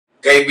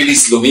Kay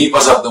bilis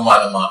lumipas at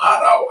dumaan ang mga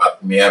araw at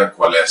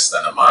Miyerkules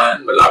na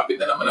naman, malapit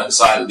na naman ang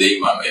Sunday,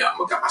 mamaya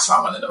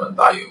magkakasama na naman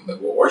tayo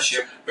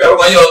nag-worship. Pero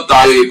ngayon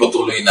tayo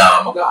patuloy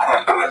na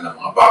mag-aaral-aral ng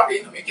mga bagay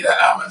na may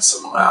kinalaman sa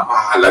mga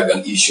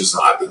mahalagang issues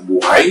ng ating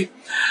buhay.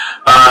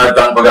 At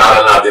ang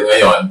pag-aaral natin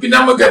ngayon,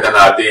 pinamaganda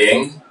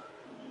nating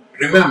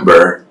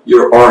remember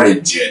your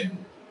origin.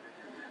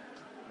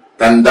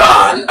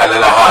 Tandaan,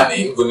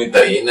 alalahanin,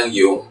 gunitain ang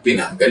iyong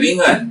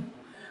pinanggalingan.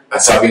 At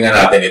sabi nga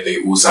natin, ito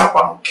yung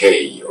usapang K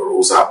o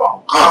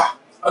usapang K.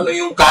 Ano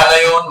yung K na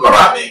yun?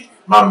 Marami.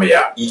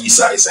 Mamaya,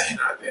 iisa-isahin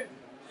natin.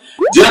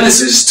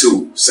 Genesis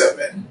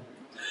 2:7.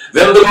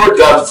 Then the Lord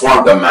God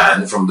formed a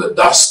man from the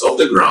dust of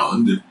the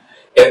ground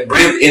and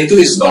breathed into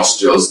his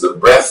nostrils the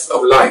breath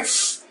of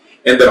life,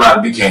 and the man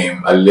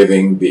became a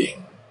living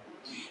being.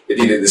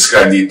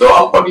 Itine-describe dito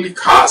ang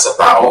paglikha sa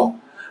tao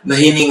na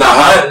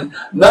hiningahan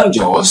ng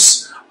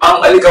Diyos ang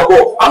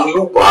alikabok, ang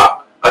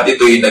lupa, at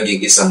ito'y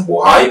naging isang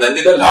buhay na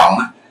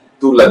nilalang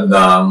tulad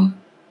ng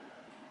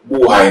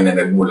buhay na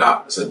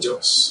nagmula sa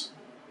Diyos.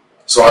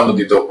 So ano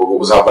dito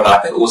pag-uusapan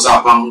natin?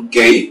 Usapang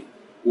K,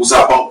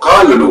 usapang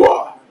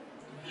kaluluwa.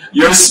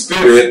 Your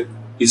spirit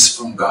is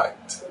from God.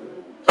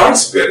 Our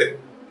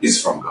spirit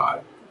is from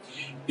God.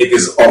 It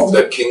is of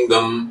the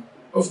kingdom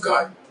of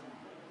God.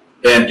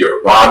 And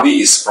your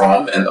body is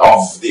from and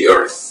of the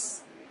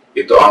earth.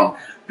 Ito ang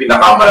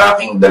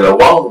pinakamalaking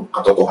dalawang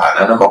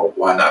katotohanan na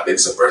makukuha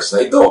natin sa verse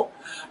na ito.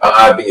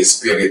 Ang ating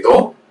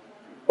espiritu,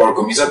 or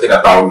kung minsan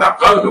tinatawag na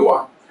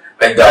kaluluwa,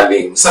 ay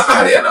galing sa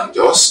kaharian ng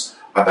Diyos,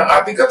 at ang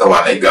ating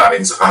katawan ay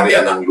galing sa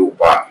kaharian ng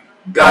lupa,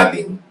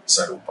 galing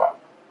sa lupa.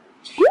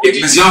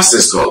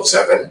 Ecclesiastes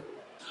 12:7.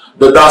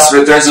 The dust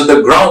returns to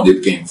the ground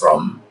it came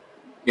from,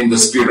 and the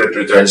spirit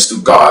returns to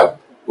God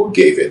who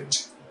gave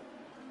it.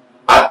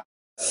 At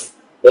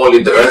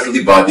only the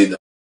earthly body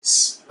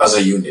dies as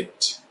a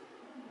unit.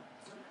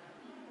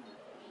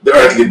 The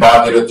earthly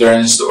body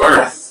returns to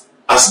earth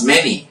as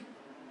many,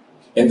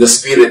 and the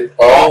spirit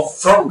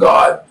from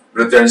God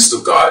returns to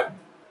God,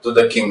 to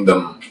the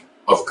kingdom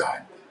of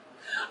God.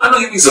 Ano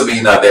ibig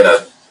sabihin natin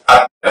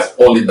at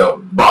only the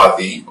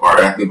body or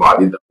earthly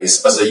body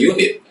dies as a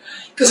unit?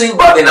 Kasi yung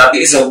body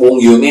natin isang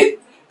buong unit.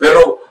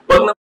 Pero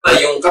pag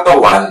namatay yung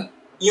katawan,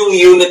 yung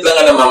unit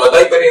lang ang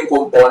namamatay, pero yung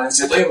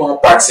components ito, yung mga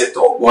parts ito,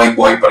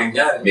 buhay-buhay pa rin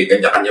yan. May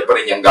kanya-kanya pa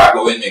rin yung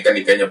gagawin, may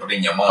kanya-kanya pa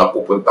rin yung mga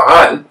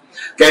pupuntahan.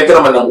 Kaya ito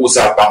naman ang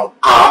usapang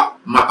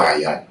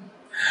kamatayan,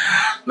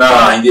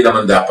 na hindi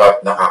naman dapat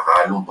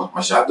nakakalungkot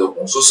masyado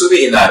kung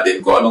susuriin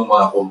natin kung anong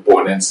mga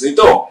components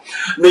nito.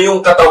 Na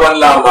yung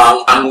katawan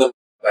lamang ang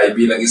namatay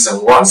bilang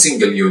isang one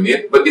single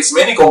unit, but its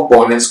many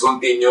components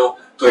continue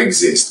to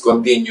exist,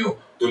 continue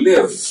to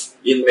live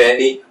in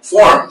many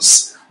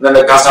forms. Na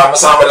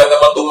nagkasama-sama lang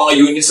naman itong mga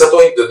units na to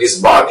into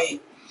this body.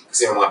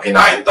 Kasi may mga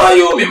kinain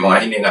tayo, may mga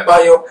hininga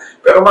tayo,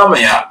 pero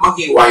mamaya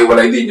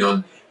maghiwa-hiwalay din yun.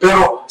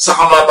 Pero sa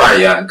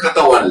kamatayan,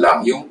 katawan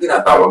lang yung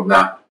tinatawag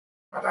na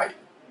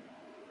patay.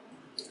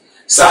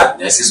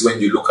 Sadness is when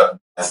you look at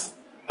death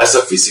as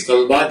a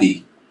physical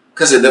body.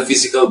 Kasi the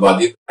physical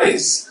body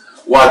dies.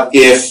 What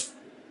if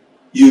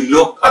you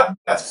look at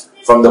death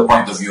from the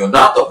point of view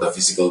not of the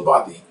physical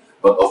body,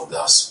 but of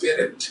the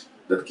spirit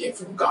that came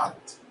from God?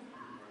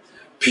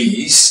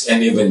 Peace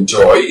and even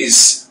joy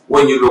is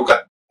when you look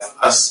at death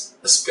as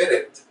a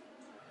spirit,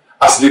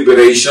 as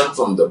liberation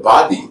from the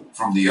body,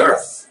 from the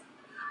earth,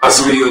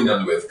 as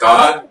reunion with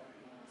God,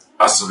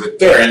 as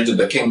return to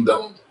the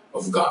kingdom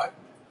of God.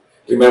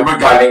 Remember,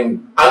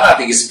 galing ang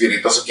ating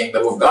espiritu sa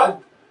kingdom of God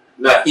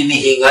na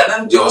inihinga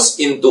ng Diyos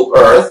into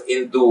earth,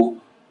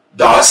 into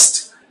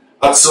dust,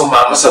 at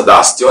sumama sa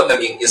dust yun,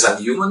 naging isang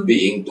human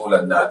being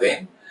tulad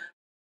natin.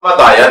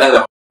 Matayan ang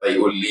namatay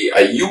uli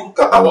ay yung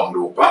katawang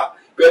lupa,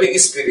 pero yung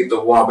espiritu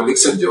bumabalik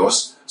sa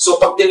Diyos. So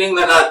pag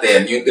tinignan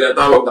natin yung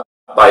tinatawag na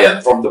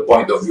matayan from the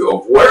point of view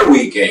of where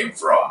we came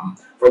from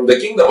the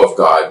kingdom of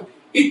God,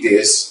 it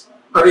is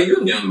a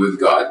reunion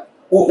with God.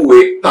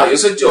 Uuwi tayo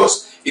sa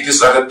Diyos. It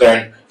is a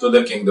return to the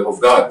kingdom of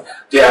God.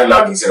 Kaya ang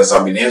laging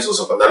sinasabi ni Jesus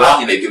sa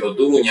panalangin ay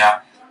tinuturo niya,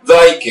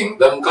 Thy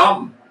kingdom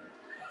come.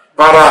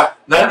 Para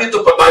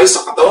nandito pa tayo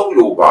sa katawang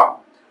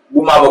lupa,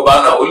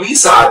 bumababa na uli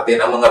sa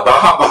atin ang mga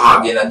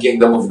bahagi ng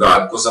kingdom of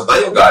God kung saan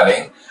tayo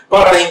galing,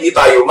 para hindi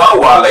tayo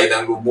mawalay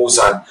ng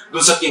lubusan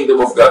doon sa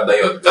kingdom of God na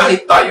yun,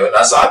 kahit tayo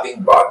nasa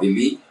ating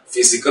bodily,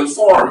 physical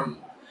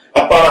form.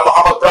 At para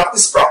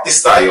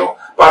makapag-practice tayo,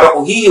 para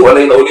kung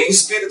hihiwalay na uli yung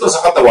espiritu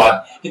sa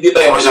katawan, hindi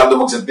tayo masyado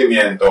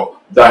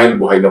magsentimiento dahil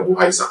buhay na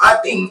buhay sa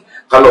ating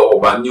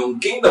kalooban yung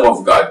kingdom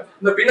of God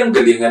na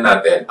pinanggalingan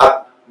natin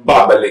at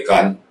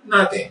babalikan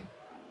natin.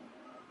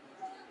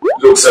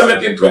 Luke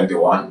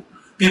 17:21.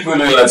 People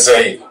will not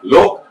say,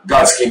 look,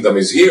 God's kingdom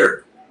is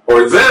here,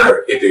 or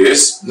there it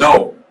is.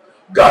 No,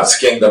 God's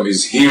kingdom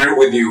is here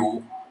with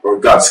you,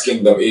 or God's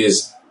kingdom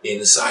is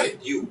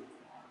inside you.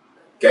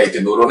 Kaya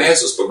tinuro ni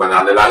Jesus, pag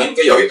mananalangin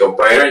kayo, itong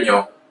prayer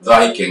nyo,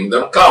 Thy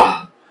kingdom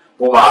come.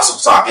 Pumasok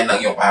sa akin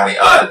ang iyong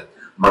kaharian.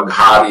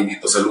 Maghari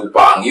dito sa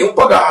lupa ang iyong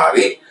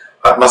paghahari.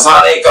 At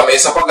masanay kami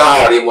sa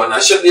paghahari mo na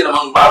siya din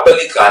namang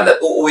babalikan at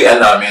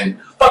uuwian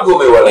namin pag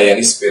humiwalay ang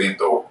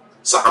espiritu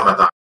sa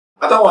kamatayan ng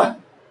katawan.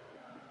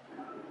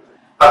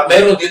 At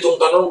meron ditong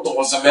tanong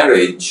tungkol sa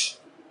marriage.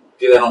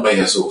 Tinanong kay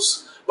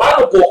Jesus,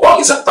 paano po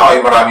kung isang tao ay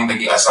maraming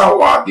naging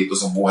asawa dito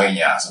sa buhay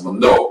niya, sa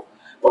mundo?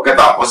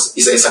 Pagkatapos,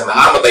 isa-isang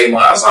nangamatay yung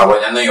mga asawa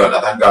niya na yun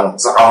at hanggang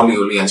sa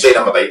kahuli-hulihan siya'y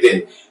namatay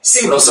din.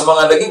 Sino sa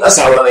mga naging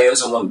asawa na yun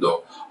sa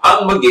mundo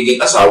ang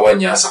magiging asawa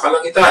niya sa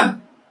kalangitan?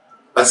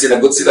 At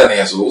sinagot sila ni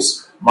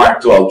Jesus,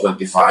 Mark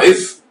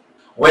 12:25,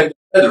 when the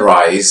dead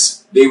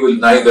rise, they will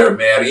neither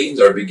marry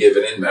nor be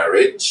given in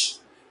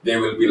marriage.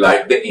 They will be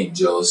like the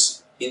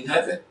angels in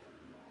heaven.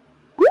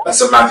 At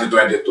sa Matthew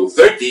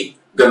 22:30,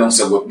 ganong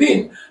sagot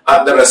din.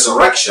 At the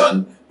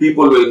resurrection,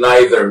 people will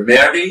neither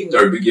marry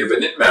nor be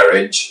given in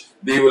marriage.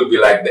 They will be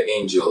like the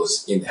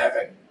angels in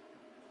heaven.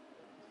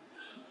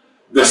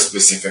 The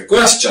specific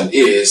question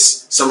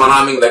is, sa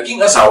maraming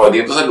naging asawa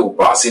dito sa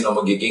lupa, sino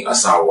magiging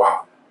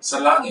asawa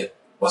sa langit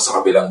o sa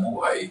kabilang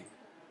buhay?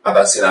 At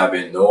ang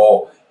sinabi,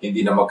 no,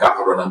 hindi na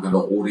magkakaroon ng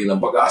ganong uri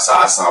ng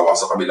pag-aasawa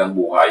sa kabilang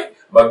buhay.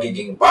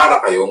 Magiging para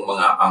kayong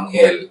mga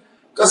anghel.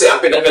 Kasi ang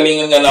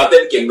pinanggalingan nga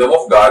natin, Kingdom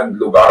of God,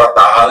 lugar at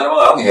tahanan ng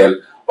mga anghel,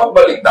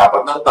 pagbalik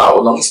dapat ng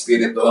tao, ng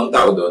espiritu ng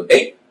tao doon,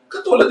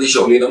 katulad din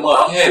siya uli ng mga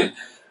anghel.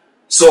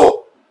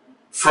 So,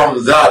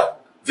 from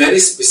that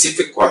very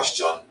specific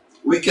question,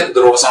 we can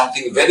draw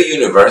something very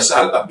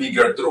universal, a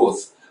bigger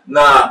truth,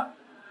 na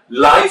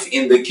life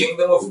in the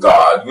Kingdom of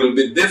God will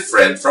be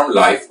different from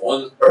life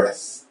on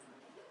earth.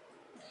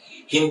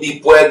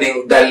 Hindi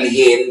pwedeng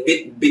dalhin,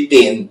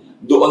 bitbitin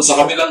doon sa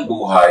kabilang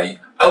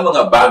buhay ang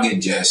mga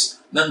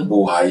baggages ng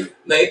buhay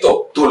na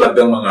ito, tulad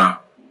ng mga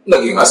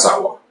naging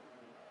asawa.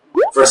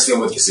 1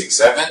 Timothy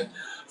 6:7,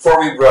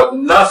 for we brought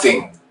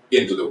nothing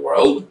into the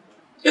world,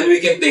 and we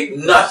can take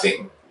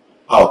nothing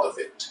out of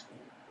it.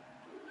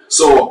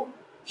 So,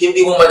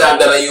 hindi mo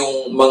madadala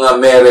yung mga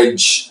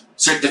marriage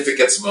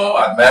certificates mo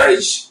at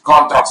marriage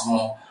contracts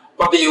mo,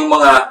 pati yung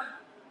mga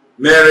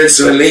marriage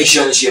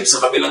relationships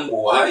sa kabilang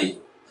buhay.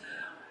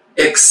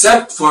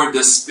 Except for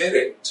the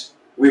Spirit,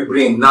 we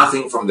bring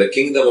nothing from the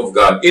kingdom of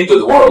God into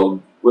the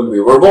world when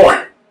we were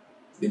born.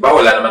 Di ba?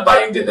 Wala naman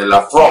tayong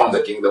dinala from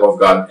the kingdom of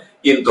God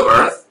into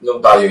earth nung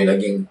tayo ay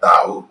naging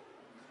tao.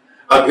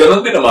 At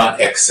ganoon din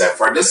naman, except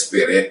for the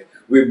Spirit,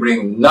 we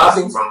bring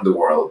nothing from the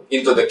world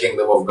into the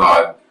kingdom of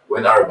God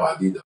when our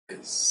body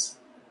dies.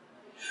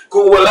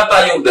 Kung wala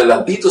tayong dala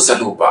dito sa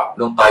lupa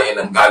nung tayo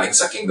nanggaling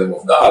sa kingdom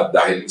of God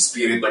dahil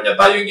espiritu niya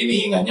tayong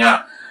inihinga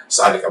niya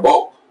sa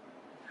alikabok,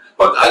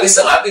 pag alis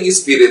ang ating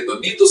espiritu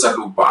dito sa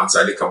lupa at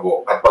sa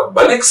alikabok at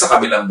pagbalik sa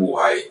kabilang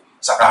buhay,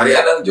 sa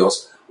kaharian ng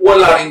Diyos,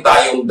 wala rin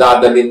tayong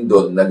dadalin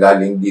doon na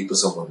galing dito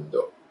sa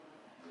mundo.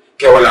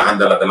 Kaya wala kang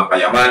dala-dalang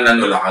kayamanan,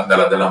 wala kang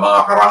dala-dalang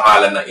mga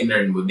karangalan na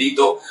in-earn mo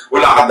dito,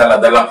 wala kang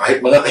dala-dalang kahit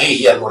mga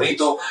kahihiyan mo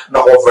rito,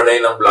 na-cover na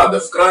yun ng blood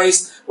of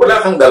Christ, wala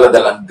kang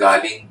dala-dalang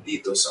galing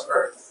dito sa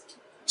earth.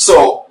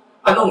 So,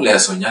 anong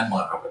lesson yan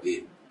mga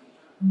kapatid?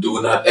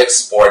 Do not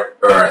export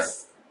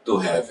earth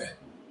to heaven.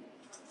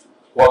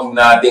 Huwag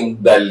nating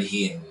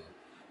dalhin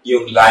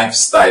yung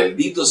lifestyle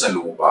dito sa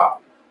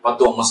lupa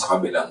patungo sa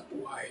kabilang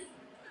buhay.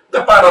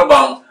 Na para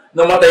bang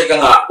namatay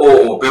ka nga,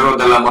 oo, pero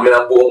dala mo rin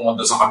ang buong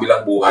mundo sa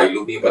kabilang buhay,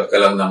 lumipat ka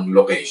lang ng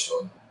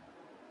location.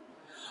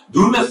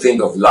 Do not think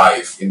of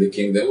life in the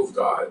kingdom of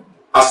God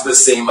as the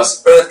same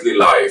as earthly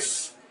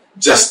life,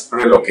 just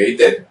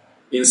relocated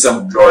in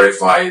some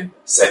glorified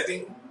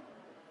setting.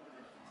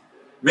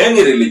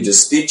 Many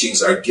religious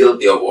teachings are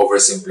guilty of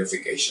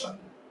oversimplification.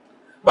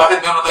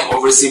 Bakit meron tayong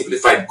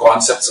oversimplified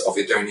concepts of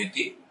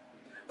eternity?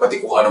 Pati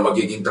kung ano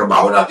magiging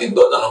trabaho natin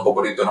doon, anong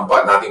paborito ng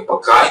nating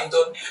pagkain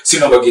doon,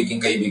 sino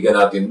magiging kaibigan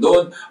natin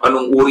doon,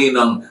 anong uri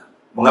ng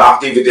mga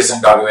activities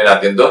ang gagawin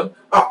natin doon.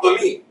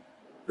 Actually,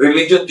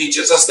 religion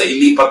teaches us na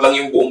ilipat lang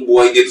yung buong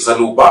buhay dito sa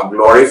lupa,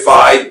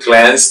 glorified,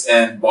 cleansed,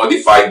 and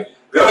modified,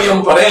 pero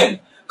yun pa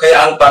rin.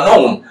 Kaya ang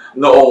tanong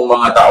noong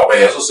mga tao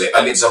kay Jesus,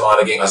 alin sa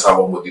mga naging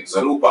asawa mo dito sa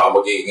lupa ang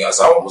magiging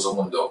asawa mo sa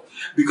mundo?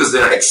 Because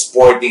they're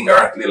exporting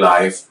earthly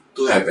life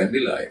to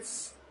heavenly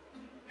life.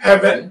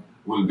 Heaven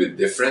will be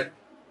different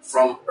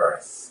from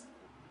earth.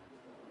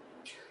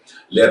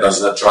 Let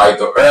us not try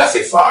to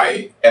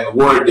earthify and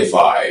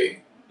wordify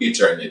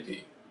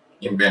eternity.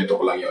 Invento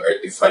ko lang yung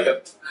earthify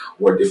at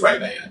wordify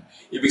na yan.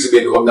 Ibig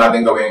sabihin, huwag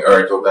natin gawing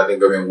earth, huwag natin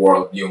gawing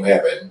world, yung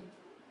heaven.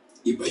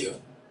 Iba yun.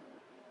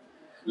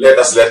 Let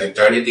us let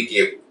eternity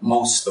keep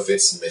most of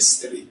its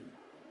mystery.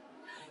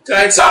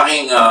 Kahit sa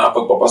aking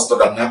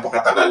pagpapastoral,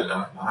 napakatagal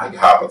na,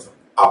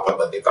 apat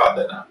na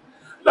dekada na,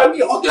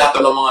 lagi ako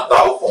tinatanong mga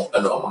tao kung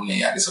ano ang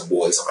mangyayari sa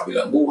buhay sa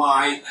kabilang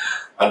buhay,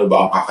 ano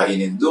ba ang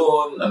kakainin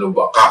doon, ano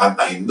ba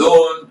kakantahin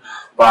doon,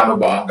 paano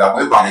ba ang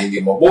gagawin para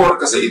hindi mo-bore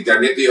kasi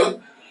eternity yun.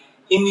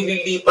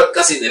 Inililipat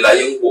kasi nila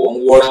yung buong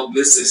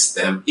worldly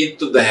system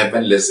into the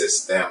heavenly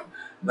system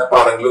na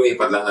parang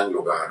lumipat lang ng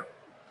lugar.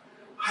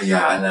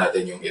 Hayaan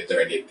natin yung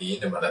eternity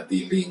na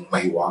manatiling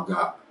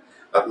mahiwaga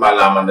at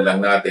malaman na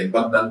lang natin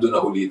pag nandun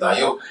na uli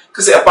tayo.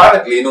 Kasi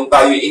apparently, nung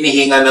tayo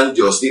inihinga ng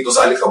Diyos dito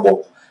sa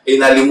alikabok,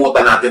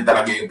 nalimutan natin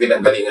talaga yung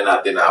pinanggalingan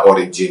natin na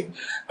origin.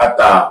 At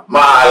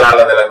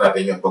maaalala na lang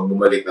natin yung pag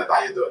bumalik na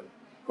tayo doon.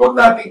 Huwag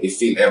nating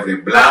i-fill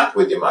every blank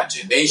with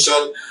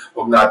imagination.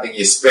 Huwag nating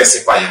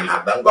i-specify ang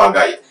lahat ng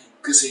bagay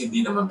kasi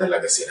hindi naman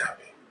talaga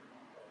sinabi.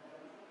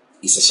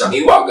 Isa siyang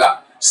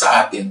hiwaga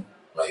sa atin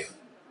ngayon.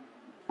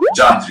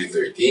 John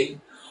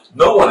 3:13,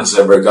 no one has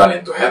ever gone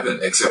into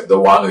heaven except the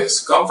one who has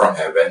come from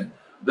heaven,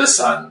 the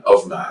Son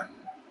of Man.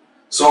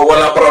 So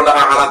wala pa raw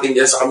nakakarating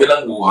dyan sa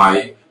kabilang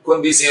buhay,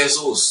 kundi si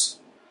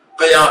Jesus.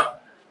 Kaya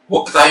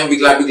huwag tayong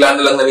bigla-bigla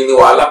na lang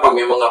naniniwala pag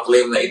may mga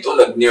claim na ito,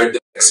 nag-near-death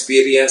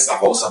experience,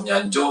 nakausap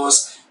niya ang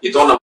Diyos, ito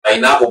namatay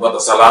na, pupunta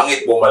sa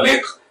langit,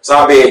 bumalik.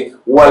 Sabi,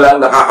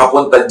 walang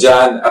nakakapunta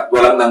dyan at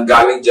walang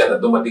nanggaling dyan at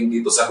dumating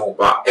dito sa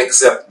lupa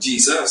except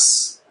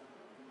Jesus.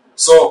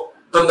 So,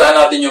 tandaan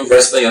natin yung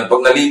verse na yun.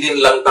 Pag nalilin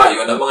lang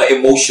tayo ng mga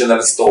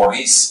emotional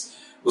stories,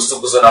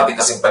 gusto natin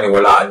kasing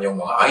paniwalaan yung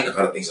mga, ay,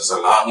 nakarating siya sa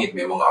langit,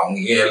 may mga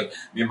anghel,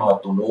 may mga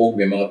tunog,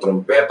 may mga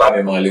trompeta,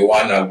 may mga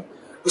liwanag.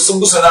 Gusto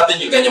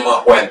natin yung kanyang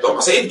mga kwento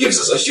kasi it gives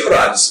us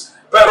assurance.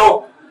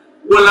 Pero,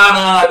 wala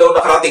na nga daw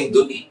nakarating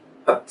dun eh.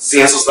 At si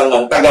Jesus lang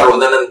ang tagaro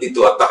na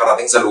nandito at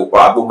nakarating sa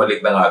lupa at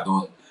bumalik na nga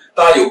dun.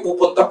 Tayo,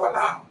 pupunta pa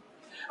lang.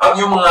 Ang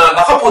yung mga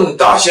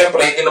nakapunta,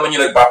 syempre, hindi naman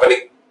yung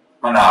nagpapalik,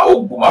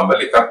 manaog,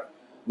 bumabalik at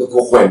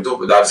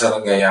nagkukwento dahil sa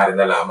nangyayari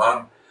na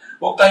lamang.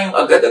 Huwag tayong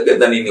agad-agad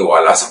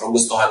naniniwala sa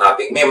kagustuhan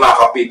natin may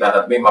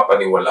makapitan at may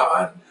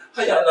mapaniwalaan.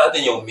 Hayaan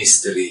natin yung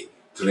mystery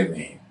to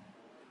remain.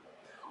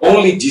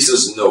 Only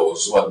Jesus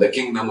knows what the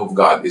kingdom of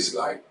God is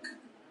like.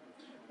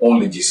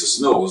 Only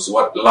Jesus knows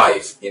what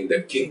life in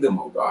the kingdom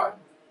of God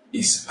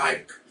is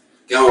like.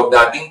 Kaya huwag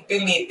nating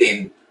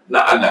pilitin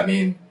na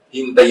alamin.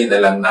 Hintayin na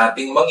lang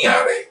nating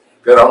mangyari.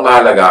 Pero ang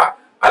mahalaga,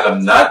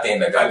 alam natin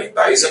na galing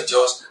tayo sa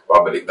Diyos,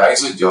 pabalik tayo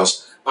sa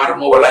Diyos, para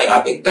mawala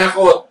yung ating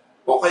takot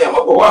o kaya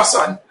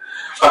mabawasan.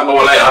 At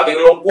mawala yung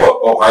ating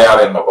lungkot o kaya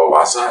rin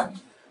mabawasan.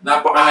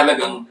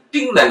 Napakahalagang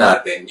tingnan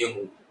natin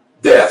yung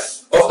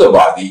death of the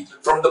body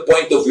from the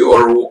point of view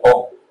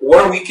of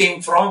where we came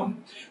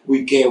from.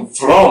 We came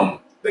from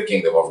the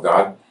kingdom of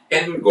God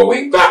and we're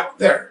going back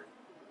there.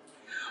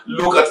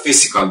 Look at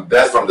physical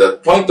death from the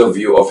point of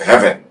view of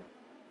heaven.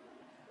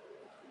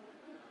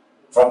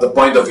 From the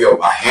point of view of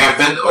a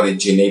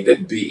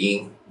heaven-originated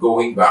being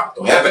going back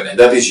to heaven. And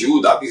that is you,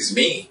 that is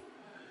me.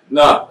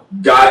 Na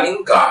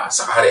galing ka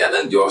sa kaharian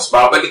ng Diyos,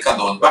 babalik ka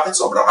doon, bakit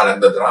sobrang ka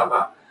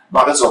nagdadrama?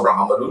 Bakit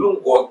sobrang ka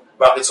malulungkot?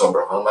 Bakit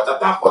sobrang kang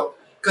matatakot?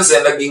 Kasi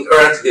naging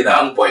earthly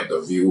na ang point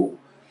of view.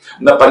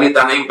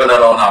 Napalitan na yung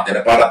pananaw natin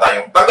na para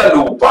tayong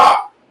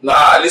taga-lupa,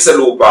 na aalis sa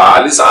lupa,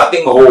 aalis sa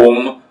ating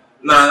home,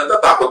 na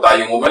natatakot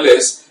tayong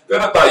umalis,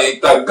 pero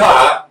tayo'y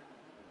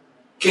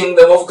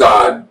taga-kingdom of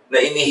God na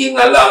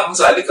inihinga lang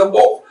sa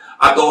alikabok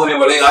at kung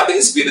wala yung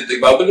ating espiritu,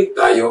 ibabalik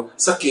tayo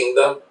sa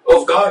kingdom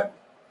of God.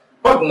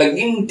 Pag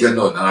naging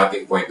gano'n ang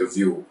ating point of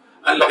view,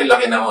 ang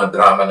laki-laki ng mga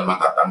drama na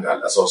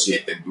matatanggal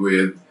associated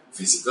with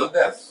physical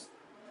death.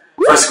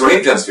 1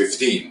 Corinthians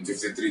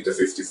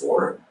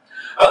 15:53-54,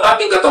 ang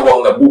ating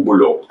katawang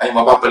nabubulok ay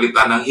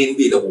mapapalitan ng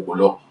hindi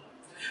nabubulok.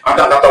 At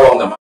ang katawang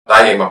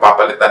namatay ay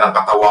mapapalitan ng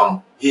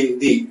katawang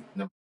hindi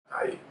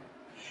namatay.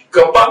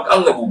 Kapag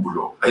ang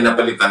nabubulok ay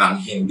napalitan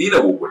ng hindi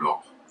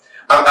nabubulok,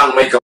 at ang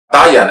may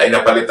kamatayan ay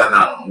napalitan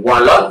ng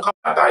walang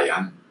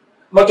kamatayan,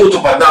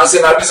 matutupad na ang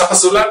sinabi sa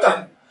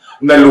kasulatan.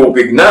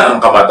 Nalupig na ang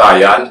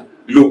kamatayan,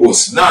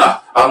 lubos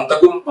na ang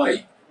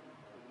tagumpay.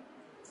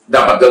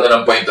 Dapat gano'n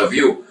ang point of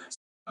view.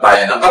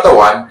 Kamatayan ng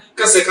katawan,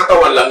 kasi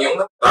katawan lang yung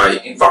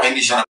namatay. In fact, hindi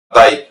siya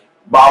namatay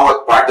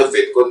bawat part of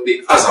it,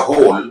 kundi as a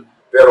whole,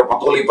 pero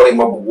patuloy pa rin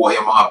mabubuhay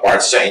ang mga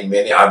parts siya in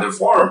many other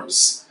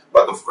forms.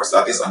 But of course,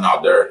 that is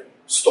another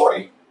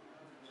story.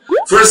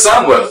 1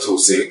 Samuel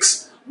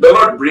 2:6, the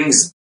Lord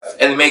brings death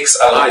and makes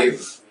alive.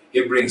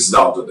 He brings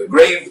down to the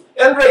grave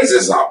and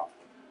raises up.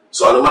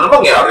 So ano man ang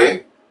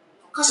mangyari,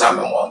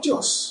 kasama mo ang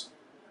Diyos.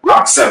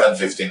 Acts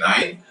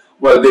 7:59,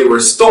 while they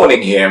were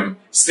stoning him,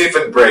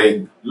 Stephen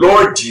prayed,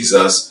 Lord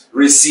Jesus,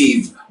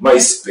 receive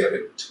my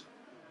spirit.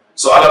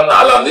 So alam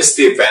na alam ni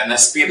Stephen na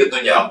spirito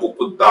niya ang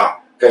pupunta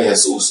kay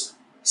Jesus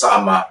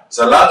sa Ama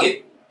sa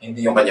langit.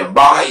 Hindi yung kanyang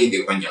bahay,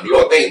 hindi yung kanyang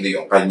lote, hindi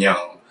yung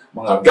kanyang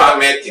mga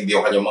gamit, hindi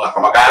yung kanyang mga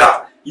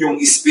kamag-anak. Yung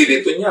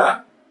espiritu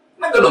niya,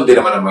 na ganoon din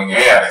naman ang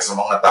mangyayari sa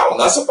mga tao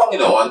nasa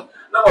Panginoon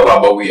na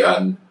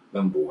mababawian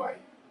ng buhay.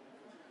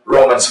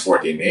 Romans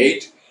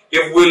 14:8,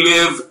 if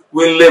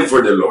we live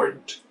for the Lord.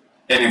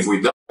 And if we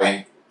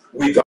die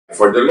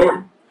for the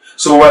Lord.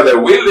 So whether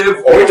we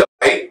live or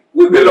die,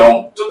 we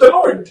belong to the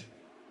Lord.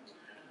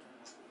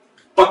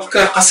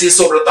 Pagka kasi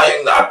sobra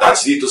tayong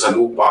na-attach dito sa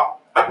lupa,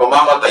 at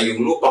mamamatay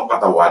yung lupang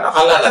katawan,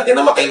 akala natin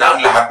namatay na ang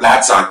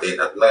lahat-lahat sa atin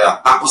at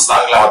tapos na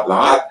ang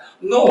lahat-lahat.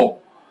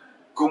 No.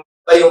 Kung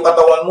patay yung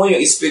katawan mo,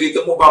 yung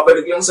espiritu mo,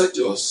 babalik lang sa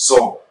Diyos.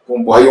 So,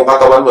 kung buhay yung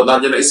katawan mo,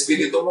 nandiyan ang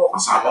espiritu mo,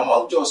 kasama mo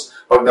ang Diyos.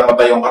 Pag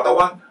namatay yung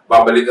katawan,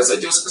 babalik ka sa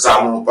Diyos,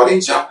 kasama mo pa rin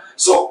siya.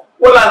 So,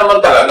 wala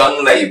naman talagang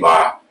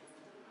naiba.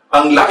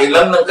 Ang laki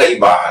lang ng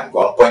kaibahan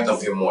kung ang point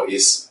of view mo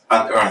is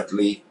an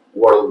earthly,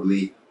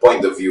 worldly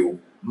point of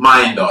view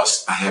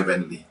minus a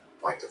heavenly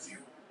point of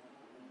view.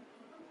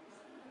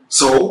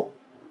 So,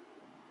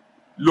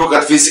 look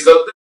at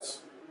physical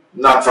death,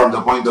 not from the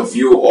point of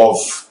view of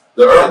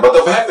the earth, but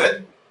of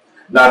heaven.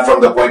 Not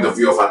from the point of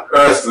view of an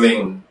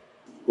earthling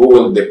who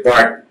will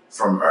depart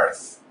from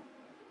earth.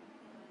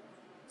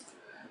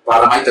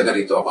 Parang ay taga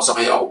rito ako, sa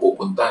kaya ako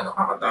pupunta,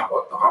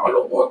 nakakatakot,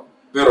 nakakalungkot.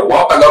 Pero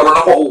wow, taga ron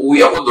ako,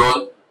 uuwi ako doon,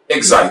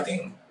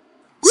 exciting.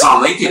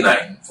 Psalm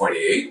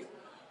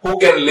 99:48, who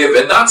can live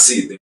and not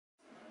see them?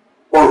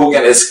 Or who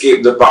can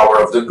escape the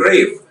power of the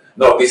grave?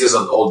 No, this is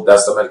an Old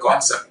Testament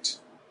concept.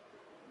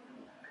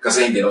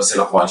 Kasi hindi naman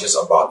sila conscious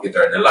about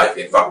eternal life.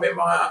 In fact,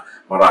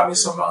 marami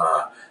sa mga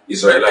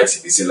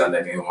Israelites, hindi sila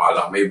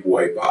naniniwalang may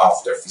buhay pa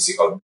after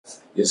physical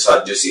death. Yung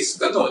Sadducees,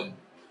 ganun.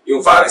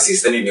 Yung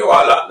Pharisees,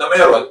 naniniwala na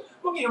meron.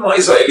 Yung mga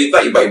Israelita,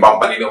 iba-ibang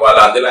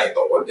paniniwala nila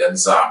tungkol yan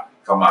sa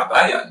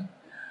kamatayan.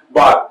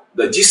 But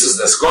the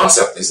Jesusness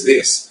concept is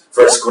this.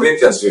 1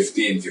 Corinthians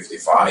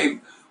 15:55,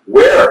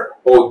 where,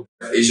 O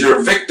death, is your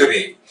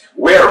victory?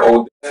 Where,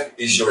 O death,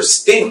 is your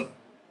sting?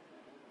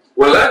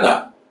 Wala na.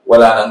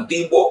 Wala nang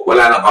tibo,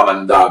 wala nang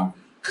kamandag,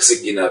 kasi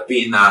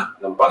ginapi na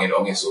ng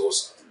Panginoong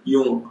Yesus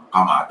yung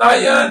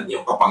kamatayan,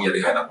 yung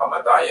kapangyarihan ng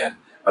kamatayan,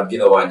 at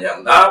ginawa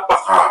niyang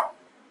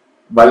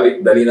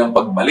dali ng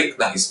pagbalik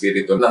ng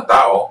Espiritu ng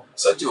tao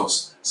sa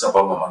Diyos sa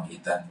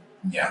pamamagitan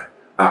niya.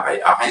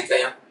 Akay-akay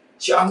kaya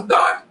siya ang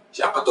daan,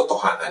 siya ang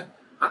katotohanan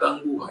at ang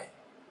buhay.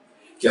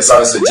 Kaya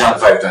sabi sa John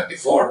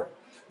 5:24,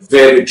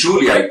 very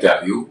truly I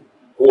tell you,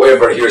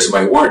 whoever hears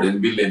my word and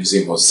believes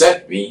him who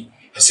sent me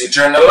has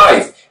eternal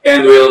life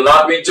and will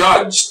not be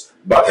judged,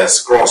 but has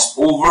crossed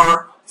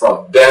over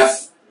from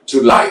death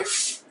to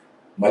life.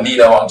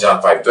 Malinaw ang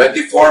John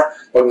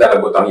 5:24, pag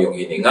nalagot ang iyong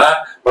hininga,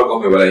 pag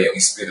umiwala yung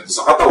espiritu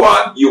sa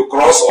katawan, you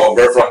cross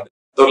over from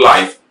death to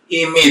life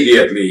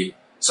immediately.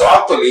 So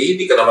actually,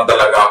 hindi ka naman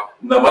talaga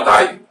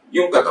namatay,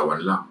 yung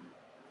katawan lang.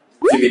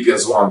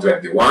 Philippians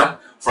 1:21,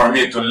 for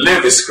me to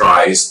live is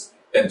Christ,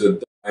 and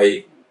to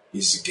die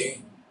is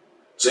gain.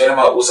 So yan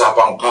ang mga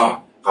usapang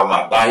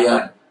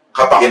kamatayan,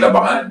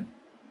 kapakinabangan,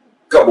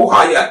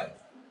 kabuhayan,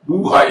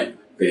 buhay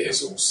kay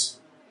Jesus.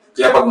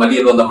 Kaya pag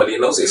malinaw na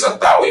malinaw sa isang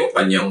tao yung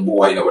kanyang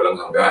buhay na walang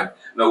hanggan,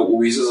 na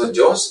uuwi sa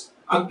Diyos,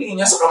 ang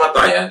tingin niya sa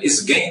kamatayan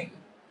is gain.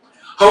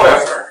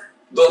 However,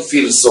 don't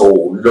feel so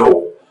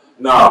low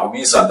na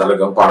minsan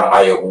talagang parang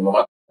ayaw mong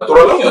mamatay.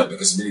 Natural lang yun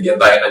because binigyan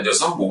tayo ng Diyos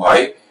ng buhay,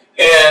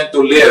 and to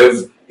live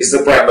is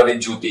the primary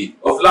duty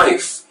of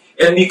life.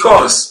 And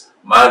because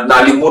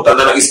nalimutan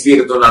na ng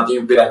Espiritu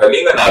natin yung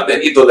pinanggalingan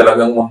natin, ito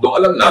talagang mundong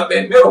alam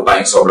natin, meron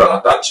tayong sobrang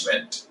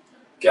attachment.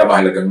 Kaya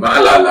mahalagang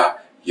maalala,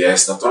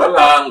 yes, natural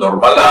lang,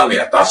 normal lang, may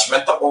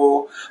attachment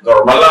ako,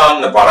 normal lang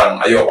na parang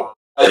ayoko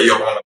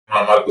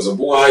mamahal ko sa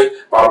buhay,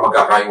 para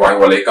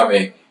magkakahiwa-hiwalay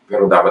kami.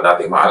 Pero dapat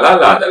nating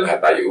maalala na lahat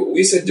tayo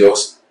uuwi sa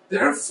Diyos,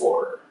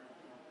 therefore,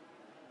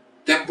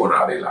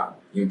 temporary lang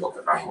yung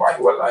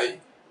pagkakahiwa-hiwalay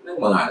ng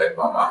mga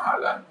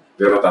nagmamahalan.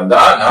 Pero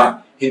tandaan ha,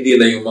 hindi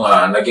na yung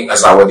mga naging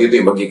asawa dito,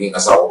 yung magiging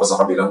asawa pa sa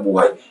kabilang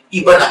buhay.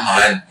 Iba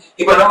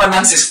naman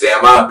ang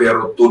sistema,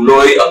 pero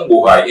tuloy ang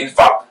buhay. In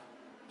fact,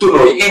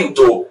 tuloy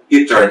into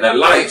eternal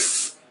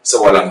life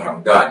sa walang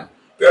hanggan.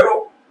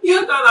 Pero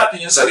ihanda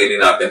natin yung sarili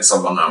natin sa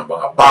mga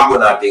bago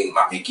nating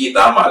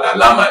makikita,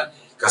 malalaman.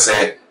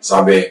 Kasi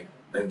sabi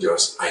ng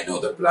Diyos, I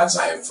know the plans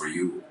I have for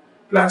you.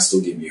 Plans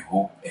to give you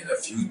hope in the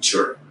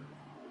future.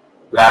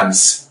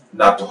 Plans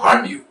not to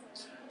harm you.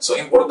 So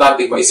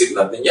importante maisip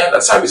natin yan.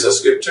 At sabi sa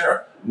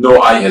scripture, no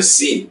eye has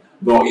seen,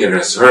 no ear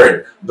has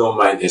heard, no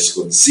mind has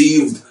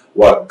conceived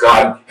what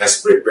God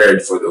has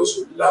prepared for those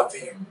who love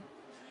Him.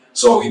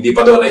 So, hindi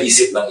pa daw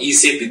naisip ng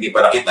isip, hindi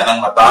pa nakita ng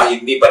mata,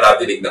 hindi pa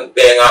natinig ng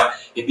tenga,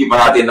 hindi pa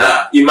natin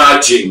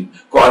na-imagine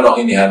kung ano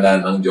ang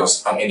inihanda ng Diyos,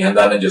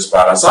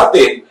 para sa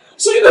atin.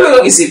 So, yun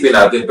talagang isipin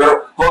natin.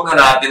 Pero, huwag na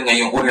natin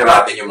ngayong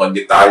uniratin yung mga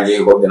detalye,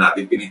 huwag na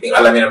natin piniting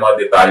alamin ang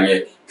mga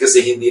detalye,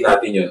 kasi hindi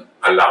natin yun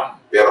alam.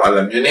 Pero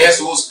alam nyo ni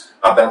Jesus,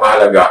 at ang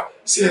mahalaga,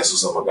 si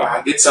Jesus ang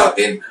maghahatid sa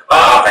atin,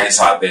 aakay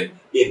sa atin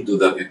into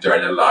that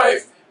eternal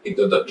life,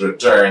 into that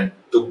return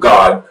to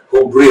God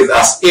who breathed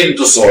us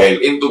into soil,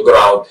 into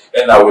ground,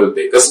 and now will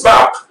take us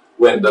back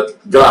when that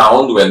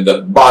ground, when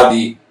that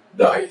body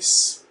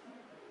dies.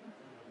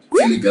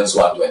 Philippians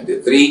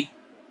 1:23,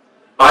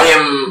 I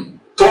am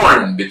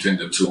torn between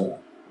the two.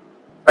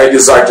 I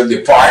desire to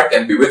depart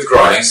and be with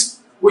Christ,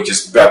 which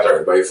is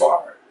better by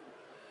far.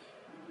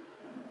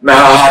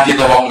 Nahahati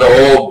daw ang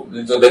loob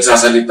nito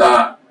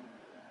nagsasalita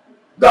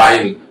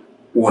dahil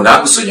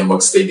una, gusto niya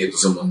magstay dito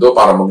sa mundo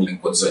para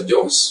maglingkod sa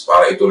Diyos,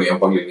 para ituloy ang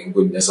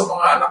paglilingkod niya sa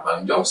mga anak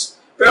ng Diyos.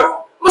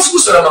 Pero mas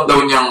gusto naman daw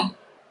niyang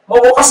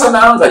mawakasan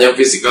na ang kanyang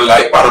physical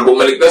life para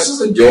bumalik na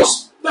sa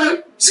Diyos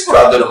dahil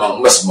sigurado namang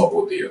mas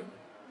mabuti yun.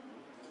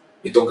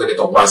 Itong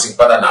ganitong klaseng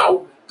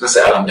pananaw kasi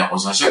alam niya kung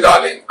saan siya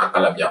galing at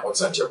alam niya kung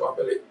saan siya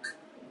babalik.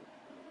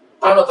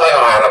 Paano tayo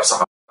haharap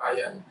sa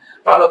kamatayan?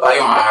 Paano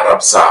tayo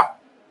haharap sa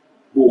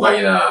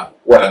buhay na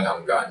walang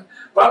hanggan?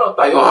 Paano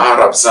tayo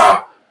haharap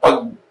sa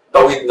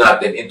pagtawid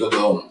natin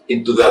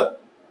into that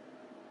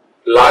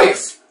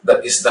life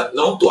that is not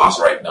known to us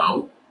right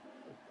now,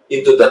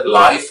 into that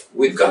life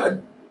with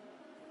God?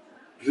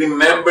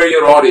 Remember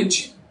your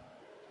origin.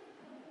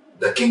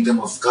 The kingdom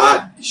of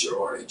God is your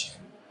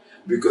origin,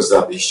 because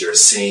that is your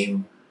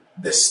same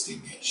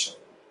destination.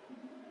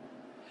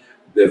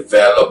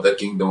 Develop the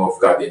kingdom of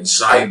God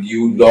inside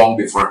you long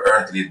before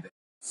earthly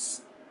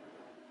death.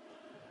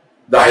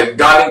 Dahil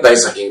galing tayo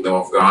sa kingdom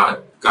of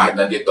God, kahit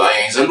nandito tayo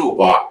sa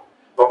lupa,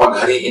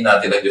 papaghariin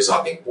natin ang Diyos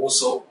sa ating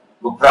puso.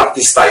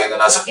 Mag-practice tayo na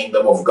nasa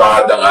kingdom of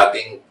God, ang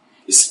ating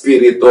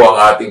espiritu,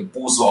 ang ating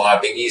puso, ang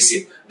ating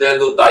isip.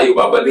 Dahil doon tayo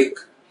babalik.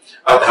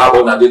 At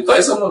habang nandito tayo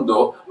sa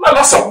mundo,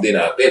 malasap din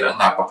natin ang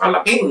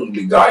napakalaking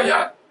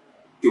ligaya,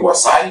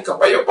 tiwasay,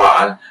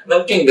 kapayapaan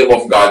ng kingdom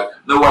of God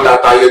na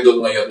wala tayo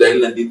doon ngayon dahil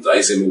nandito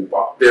tayo sa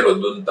lupa. Pero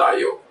doon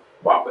tayo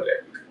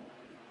babalik.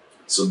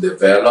 So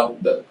develop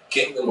the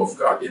kingdom of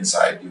God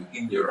inside you,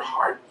 in your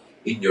heart,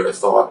 in your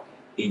thought,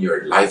 in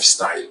your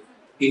lifestyle,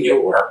 in your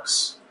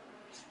works.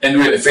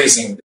 And when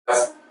facing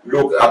death,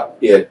 look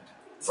at it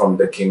from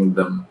the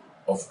kingdom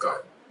of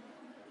God.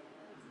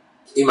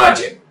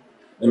 Imagine,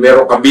 na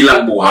meron ka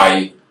bilang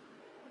buhay,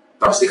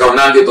 tapos ikaw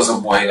nandito sa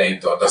buhay na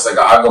ito, tapos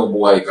nag-aagaw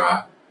buhay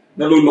ka,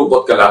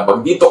 nalulungkot ka lang,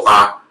 pag dito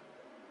ka,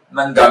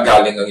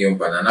 nanggagaling ang iyong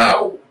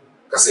pananaw.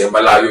 Kasi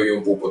malayo yung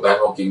pupuntahan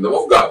mo kingdom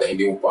of God na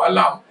hindi mo pa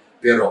alam.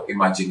 Pero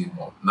imagine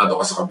mo,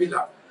 nandun ka sa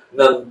kabila,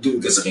 nandun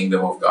ka sa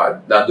kingdom of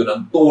God, nandun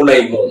ang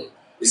tunay mong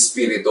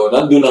espiritu,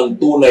 nandun ang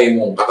tunay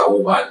mong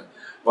katauhan.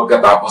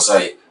 Pagkatapos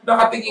ay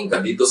nakatingin ka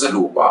dito sa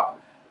lupa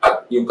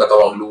at yung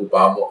katawang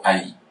lupa mo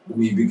ay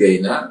bumibigay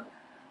na,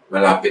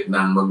 malapit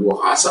nang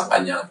magwakas ang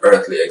kanyang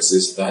earthly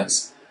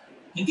existence.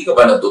 Hindi ka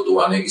ba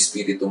natutuwa na yung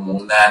espiritu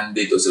mong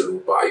nandito sa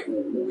lupa ay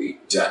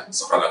uuwi dyan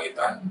sa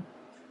kalangitan?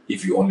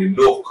 If you only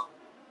look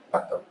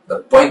at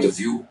that point of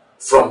view,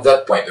 from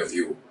that point of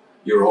view,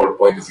 your whole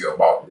point of view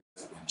about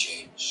it will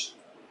change.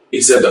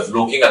 Instead of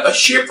looking at a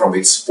ship from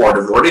its port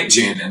of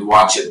origin and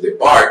watch it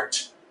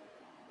depart,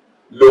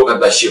 look at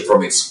the ship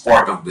from its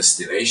port of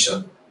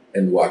destination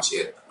and watch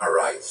it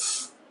arrive.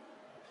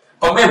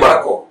 Pag may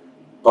barko,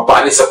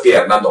 papaalis sa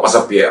pier, nandun ka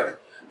sa pier,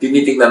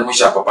 tinitingnan mo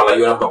siya,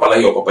 papalayo ng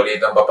papalayo, papalit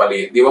ng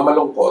papalit, di ba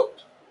malungkot?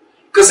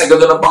 Kasi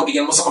gano'n ang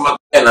pagtingin mo sa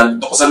kamatayan,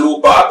 nandito ka sa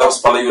lupa,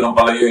 tapos palayo ng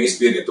palayo yung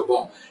espiritu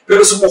mo.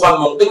 Pero subukan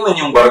mong tingnan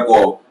yung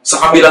barko sa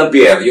kabilang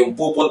pier, yung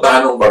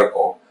pupuntahan ng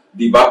barko,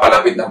 di ba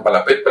palapit ng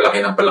palapit, palaki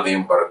ng palaki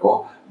yung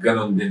barko,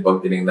 ganon din pag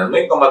tinignan mo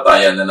yung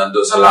kamatayan na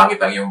nandun sa langit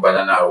ang iyong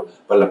pananaw,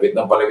 palapit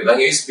ng palapit ang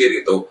iyong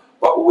espiritu,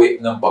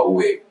 pauwi ng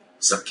pauwi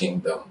sa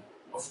kingdom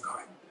of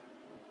God.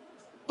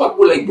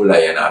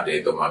 Pagbulay-bulayan natin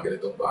itong mga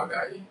ganitong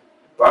bagay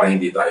para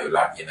hindi tayo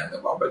lagi nang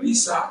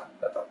nababalisa,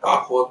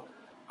 natatakot,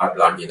 at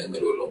lagi nang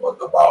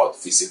nalulungkot about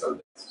physical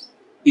death.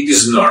 It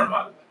is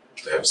normal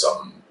to have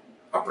some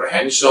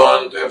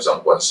apprehension, to have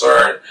some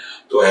concern,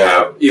 to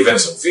have even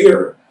some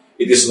fear.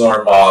 It is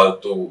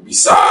normal to be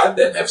sad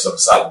and have some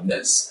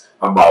sadness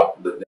about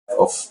the death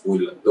of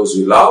those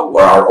we love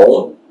or our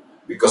own,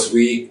 because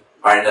we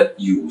are not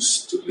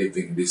used to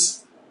living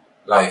this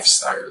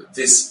lifestyle,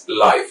 this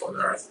life on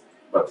earth.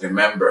 But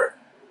remember,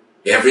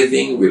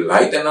 everything will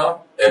lighten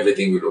up,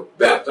 everything will look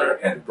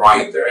better and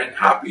brighter and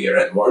happier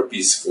and more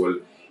peaceful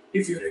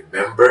if you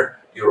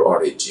remember your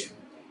origin.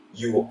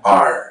 You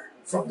are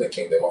from the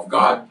kingdom of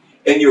God,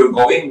 and you're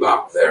going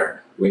back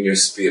there when your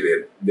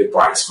spirit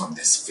departs from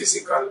this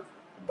physical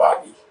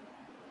body.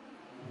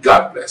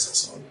 God bless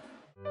us all.